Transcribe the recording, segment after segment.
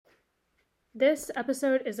This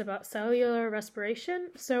episode is about cellular respiration.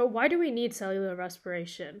 So, why do we need cellular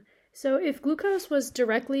respiration? So, if glucose was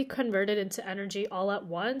directly converted into energy all at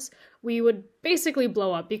once, we would basically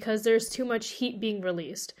blow up because there's too much heat being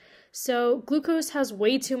released. So, glucose has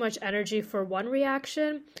way too much energy for one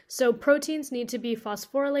reaction, so proteins need to be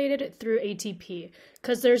phosphorylated through ATP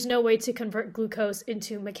because there's no way to convert glucose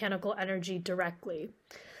into mechanical energy directly.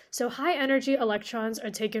 So high energy electrons are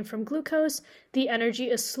taken from glucose, the energy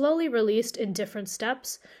is slowly released in different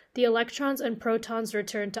steps, the electrons and protons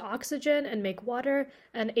return to oxygen and make water,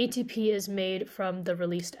 and ATP is made from the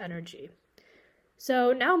released energy.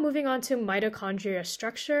 So now moving on to mitochondria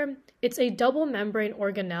structure, it's a double membrane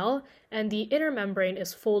organelle and the inner membrane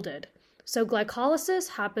is folded. So glycolysis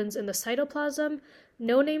happens in the cytoplasm,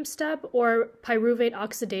 no-name step or pyruvate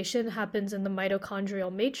oxidation happens in the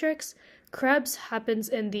mitochondrial matrix, Krebs happens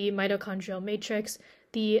in the mitochondrial matrix,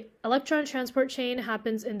 the electron transport chain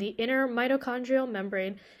happens in the inner mitochondrial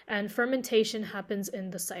membrane, and fermentation happens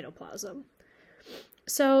in the cytoplasm.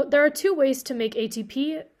 So there are two ways to make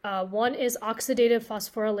ATP. One is oxidative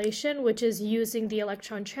phosphorylation, which is using the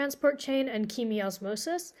electron transport chain and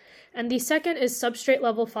chemiosmosis. And the second is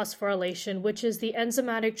substrate-level phosphorylation, which is the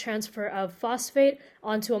enzymatic transfer of phosphate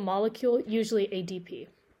onto a molecule, usually ADP.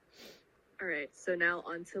 All right, so now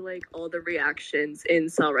on to all the reactions in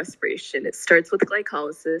cell respiration. It starts with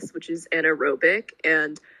glycolysis, which is anaerobic,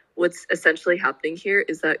 and what's essentially happening here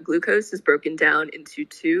is that glucose is broken down into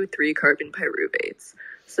two 3-carbon pyruvates.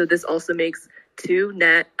 So this also makes two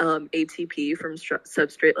net ATP from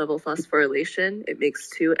substrate level phosphorylation. It makes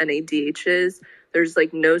two NADHs. There's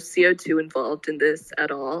no CO2 involved in this at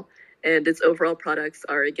all. And its overall products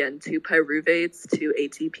are, again, two pyruvates, two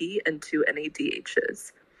ATP, and two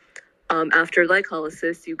NADHs. After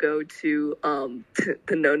glycolysis, you go to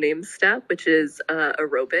the no-name step, which is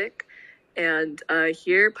aerobic. And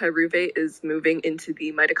here, pyruvate is moving into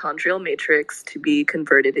the mitochondrial matrix to be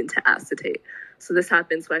converted into acetate. So this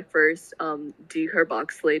happens by first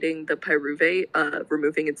decarboxylating the pyruvate,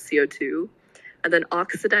 removing its CO2, and then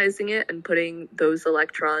oxidizing it and putting those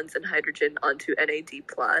electrons and hydrogen onto NAD+.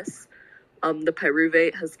 The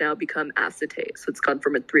pyruvate has now become acetate, so it's gone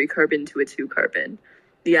from a 3-carbon to a 2-carbon.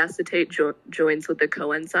 The acetate joins with the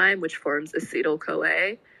coenzyme, which forms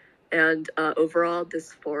acetyl-CoA. And overall,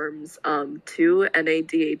 this forms two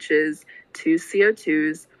NADHs, two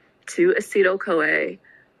CO2s, two acetyl-CoA.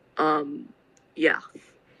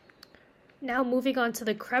 Now moving on to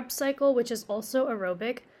the Krebs cycle, which is also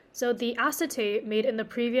aerobic. So the acetate made in the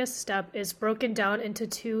previous step is broken down into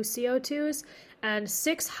two CO2s, and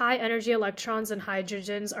 6 high-energy electrons and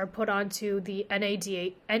hydrogens are put onto the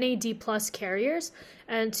NAD plus carriers,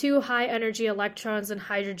 and 2 high-energy electrons and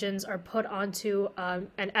hydrogens are put onto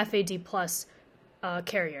an FAD plus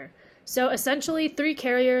carrier. So essentially, 3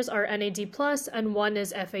 carriers are NAD plus and 1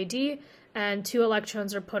 is FAD, and 2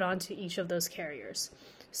 electrons are put onto each of those carriers.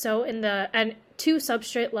 So and 2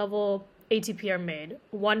 substrate level ATP are made,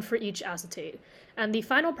 1 for each acetate. And the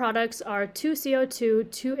final products are 2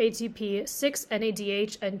 CO2, 2 ATP, 6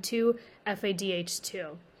 NADH, and 2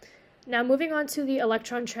 FADH2. Now moving on to the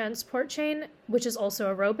electron transport chain, which is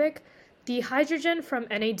also aerobic, the hydrogen from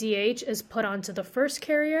NADH is put onto the first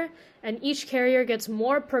carrier, and each carrier gets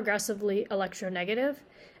more progressively electronegative.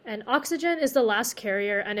 And oxygen is the last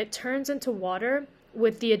carrier, and it turns into water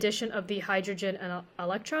with the addition of the hydrogen and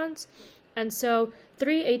electrons. And so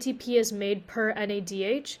 3 ATP is made per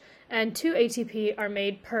NADH, and 2 ATP are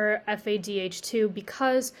made per FADH2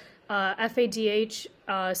 because FADH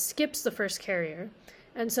skips the first carrier.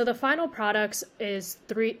 And so the final products is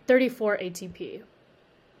 34 ATP.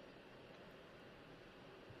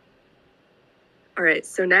 All right,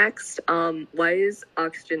 so next, why is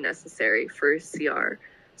oxygen necessary for CR?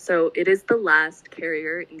 So it is the last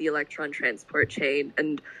carrier in the electron transport chain,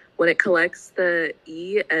 and when it collects the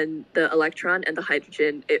E and the electron and the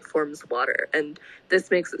hydrogen, it forms water. And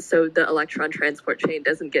this makes it so the electron transport chain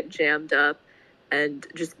doesn't get jammed up and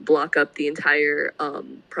just block up the entire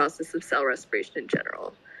process of cell respiration in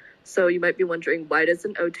general. So you might be wondering, why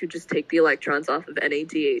doesn't O2 just take the electrons off of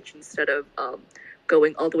NADH instead of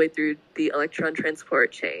going all the way through the electron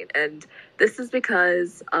transport chain? And this is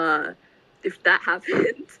because if that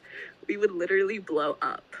happened, we would literally blow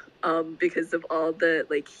up. Because of all the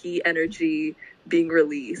heat energy being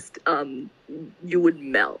released, you would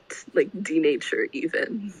melt, denature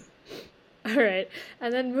even. All right,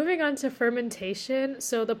 and then moving on to fermentation.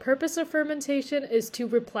 So the purpose of fermentation is to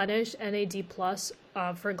replenish NAD plus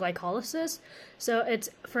for glycolysis. So it's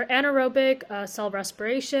for anaerobic cell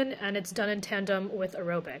respiration, and it's done in tandem with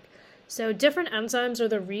aerobic. So different enzymes are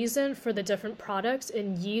the reason for the different products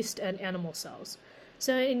in yeast and animal cells.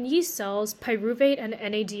 So in yeast cells, pyruvate and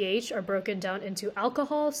NADH are broken down into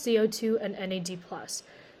alcohol, CO2, and NAD+.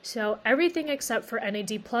 So everything except for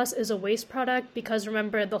NAD+ is a waste product because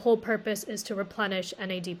remember, the whole purpose is to replenish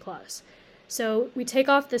NAD+. So we take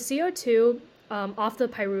off the CO2 off the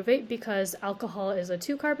pyruvate because alcohol is a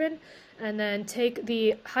 2-carbon, and then take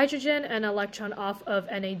the hydrogen and electron off of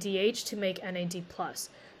NADH to make NAD+.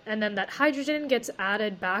 And then that hydrogen gets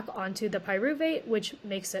added back onto the pyruvate, which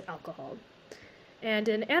makes it alcohol. And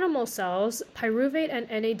in animal cells, pyruvate and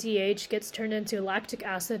NADH gets turned into lactic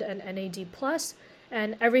acid and NAD+,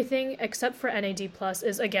 and everything except for NAD+,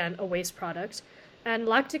 is again a waste product. And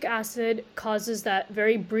lactic acid causes that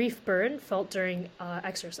very brief burn felt during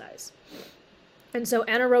exercise. And so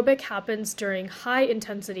anaerobic happens during high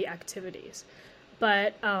intensity activities.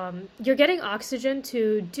 But you're getting oxygen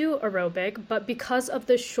to do aerobic, but because of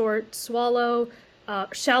the short swallow,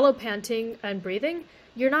 shallow panting and breathing,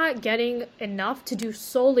 you're not getting enough to do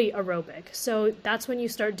solely aerobic. So that's when you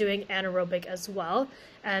start doing anaerobic as well,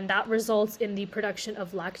 and that results in the production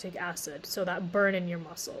of lactic acid, so that burn in your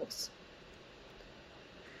muscles.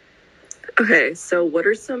 Okay, so what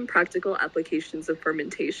are some practical applications of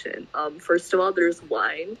fermentation? First of all, there's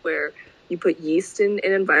wine, where you put yeast in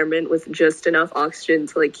an environment with just enough oxygen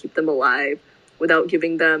to keep them alive without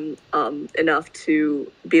giving them enough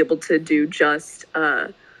to be able to do just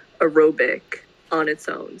aerobic on its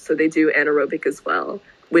own. So they do anaerobic as well,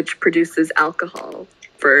 which produces alcohol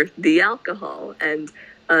for the alcohol. And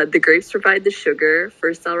the grapes provide the sugar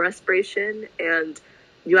for cell respiration, and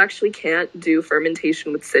you actually can't do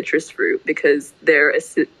fermentation with citrus fruit because their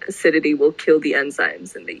acidity will kill the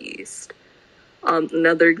enzymes in the yeast.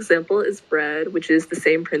 Another example is bread, which is the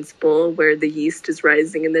same principle where the yeast is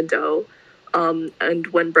rising in the dough. And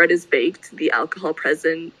when bread is baked, the alcohol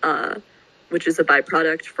present, which is a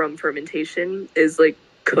byproduct from fermentation, is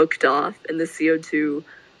cooked off, and the CO2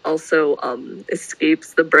 also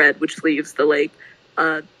escapes the bread, which leaves the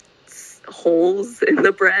holes in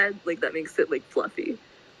the bread, that makes it fluffy.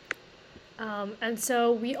 And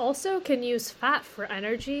so we also can use fat for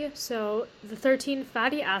energy. So the 13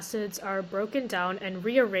 fatty acids are broken down and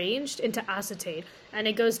rearranged into acetate, and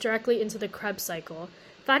it goes directly into the Krebs cycle.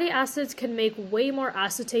 Fatty acids can make way more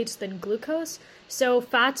acetates than glucose, so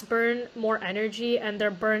fats burn more energy, and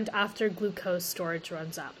they're burned after glucose storage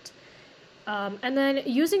runs out. And then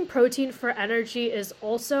using protein for energy is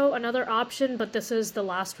also another option, but this is the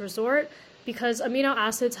last resort because amino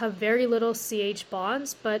acids have very little CH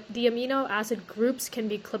bonds, but the amino acid groups can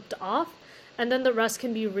be clipped off, and then the rest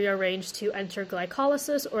can be rearranged to enter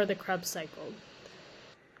glycolysis or the Krebs cycle.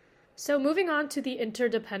 So moving on to the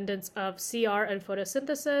interdependence of CR and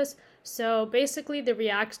photosynthesis. So basically the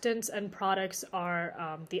reactants and products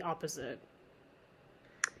are the opposite.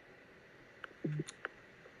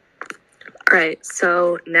 All right,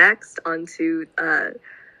 so next onto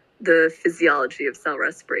the physiology of cell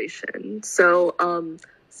respiration. So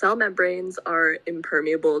cell membranes are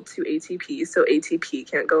impermeable to ATP, so ATP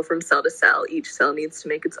can't go from cell to cell. Each cell needs to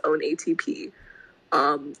make its own ATP.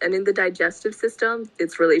 And in the digestive system,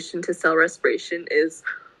 its relation to cell respiration is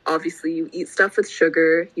obviously you eat stuff with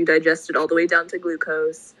sugar, you digest it all the way down to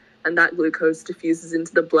glucose, and that glucose diffuses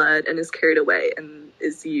into the blood and is carried away and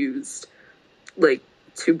is used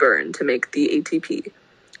to burn to make the ATP.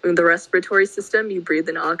 In the respiratory system, you breathe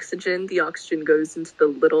in oxygen. The oxygen goes into the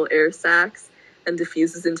little air sacs and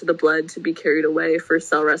diffuses into the blood to be carried away for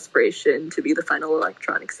cell respiration to be the final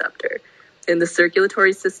electron acceptor. In the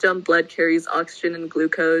circulatory system, blood carries oxygen and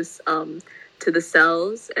glucose to the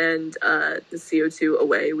cells and the CO2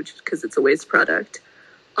 away, because it's a waste product.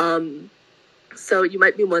 So you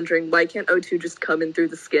might be wondering, why can't O2 just come in through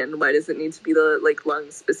the skin? Why does it need to be the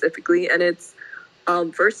lungs specifically? And it's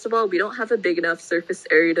first of all, we don't have a big enough surface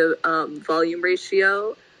area to volume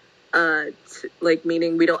ratio,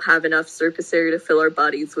 meaning we don't have enough surface area to fill our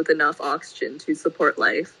bodies with enough oxygen to support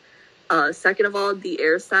life. Second of all, the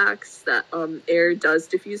air sacs that air does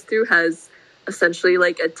diffuse through has essentially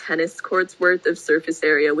a tennis court's worth of surface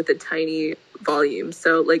area with a tiny volume.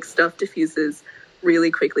 So stuff diffuses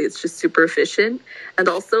really quickly. It's just super efficient. And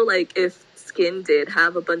also if skin did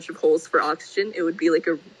have a bunch of holes for oxygen, it would be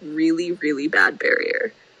a really, really bad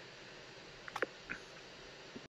barrier.